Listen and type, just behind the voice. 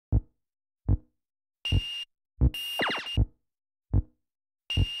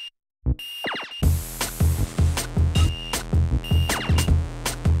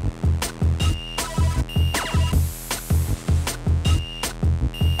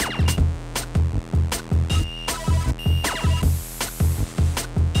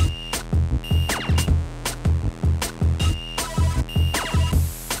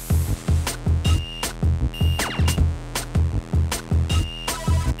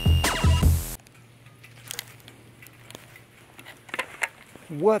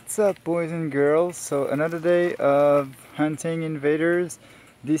What's up, boys and girls? So another day of hunting invaders,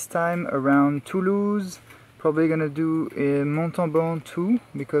 this time around Toulouse. Probably gonna do a Montauban too,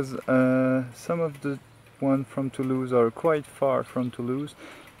 because some of the ones from Toulouse are quite far from Toulouse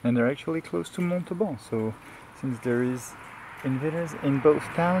and they're actually close to Montauban. So since there is invaders in both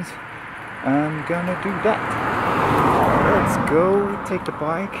towns, I'm gonna do that. Let's go, take the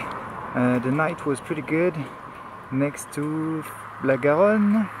bike. The night was pretty good next to La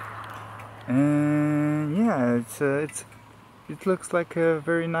Garonne, and yeah, it looks like a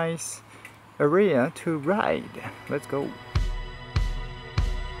very nice area to ride. Let's go.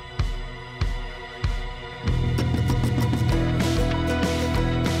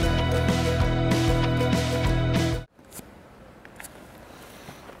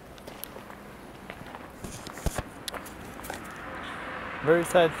 Very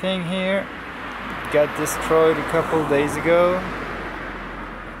sad thing here, got destroyed a couple days ago.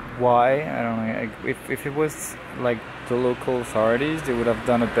 Why? I don't know. If it was like the local authorities, they would have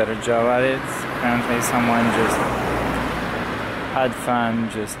done a better job at it. Apparently someone just had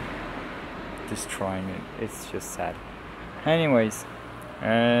fun just destroying it. It's just sad. Anyways,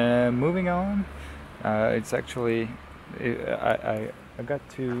 moving on. It's actually I got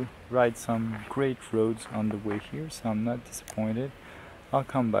to ride some great roads on the way here, so I'm not disappointed. I'll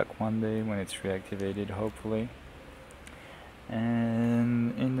come back one day when it's reactivated, hopefully.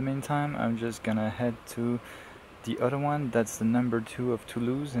 And in the meantime, I'm just gonna head to the other one. That's the number 2 of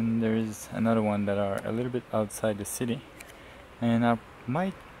Toulouse, and there's another one that are a little bit outside the city. And I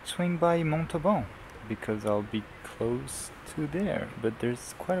might swing by Montauban because I'll be close to there. But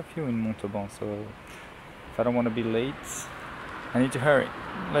there's quite a few in Montauban, so if I don't want to be late, I need to hurry.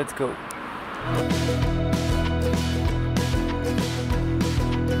 Let's go.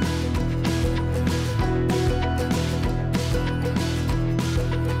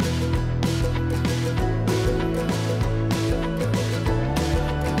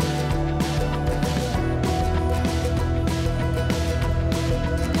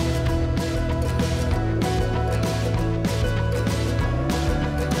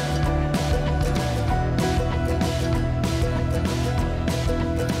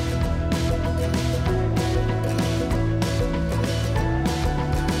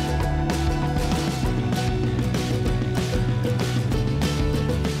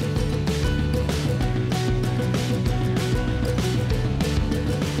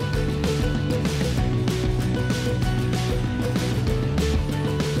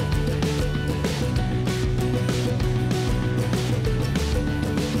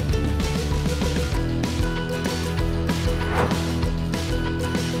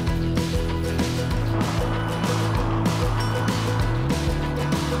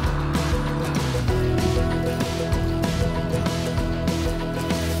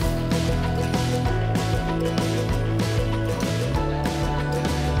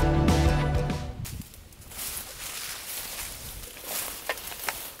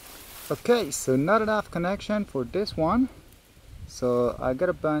 Okay, so not enough connection for this one, so I got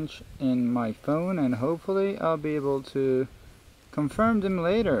a bunch in my phone and hopefully I'll be able to confirm them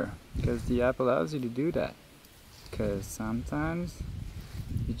later, because the app allows you to do that, because sometimes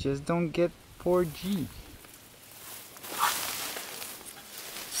you just don't get 4G.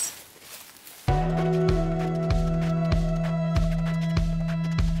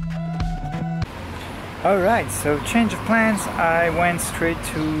 Alright, so change of plans. I went straight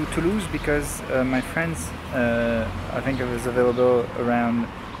to Toulouse because my friends, I think it was available around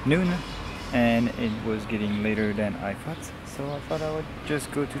noon and it was getting later than I thought. So I thought I would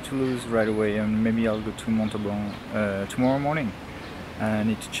just go to Toulouse right away, and maybe I'll go to Montauban tomorrow morning. I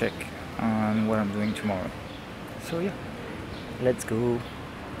need to check on what I'm doing tomorrow. So yeah, let's go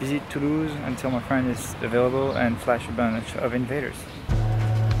visit Toulouse until my friend is available and flash a bunch of invaders.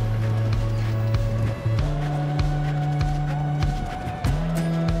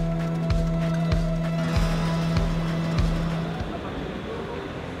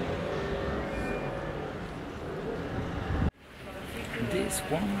 This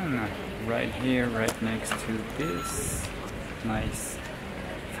one right here, right next to this nice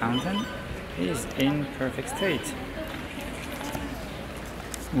fountain, is in perfect state,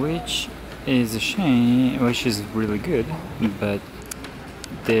 which is a shame, which is really good, but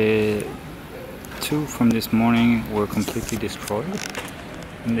the two from this morning were completely destroyed,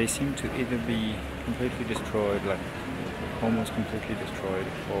 and they seem to either be completely destroyed, like almost completely destroyed,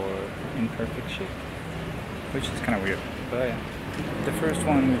 or in perfect shape, which is kind of weird. But yeah. The first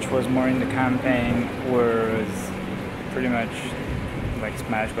one, which was more in the campaign, was pretty much like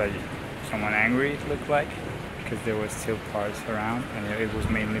smashed by someone angry, it looked like, because there were still parts around, and it was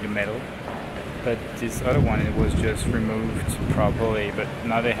mainly the metal. But this other one, it was just removed properly, but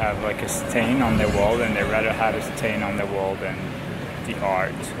now they have like a stain on their wall, and they rather have a stain on the wall than the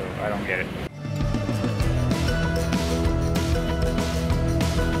art, so I don't get it.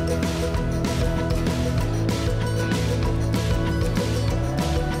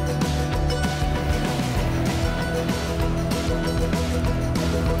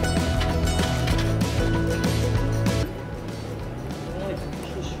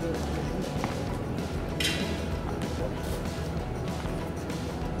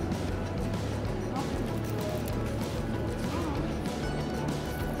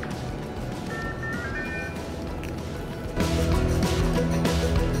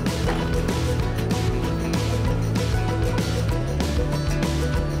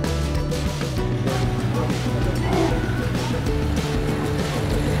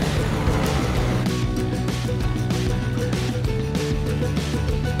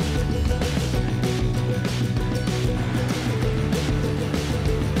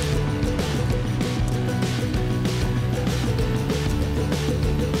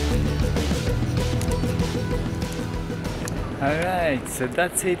 Alright, so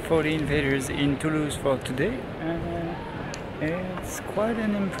that's it for the Invaders in Toulouse for today. It's quite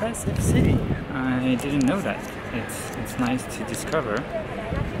an impressive city. I didn't know that. It's nice to discover.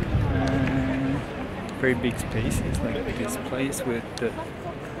 Very big spaces, like this place with the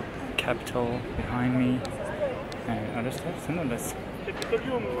capital behind me and other stuff. So no, that's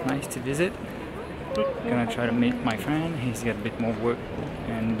nice to visit. Gonna try to meet my friend. He's got a bit more work,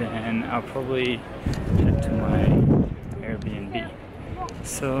 and then I'll probably head to my Airbnb.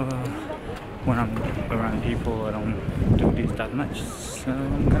 So when I'm around people, I don't do this that much, so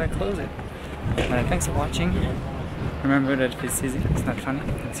I'm gonna close it. Thanks for watching. Remember that if it's easy, it's not funny.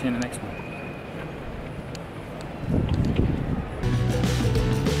 I'll see you in the next one.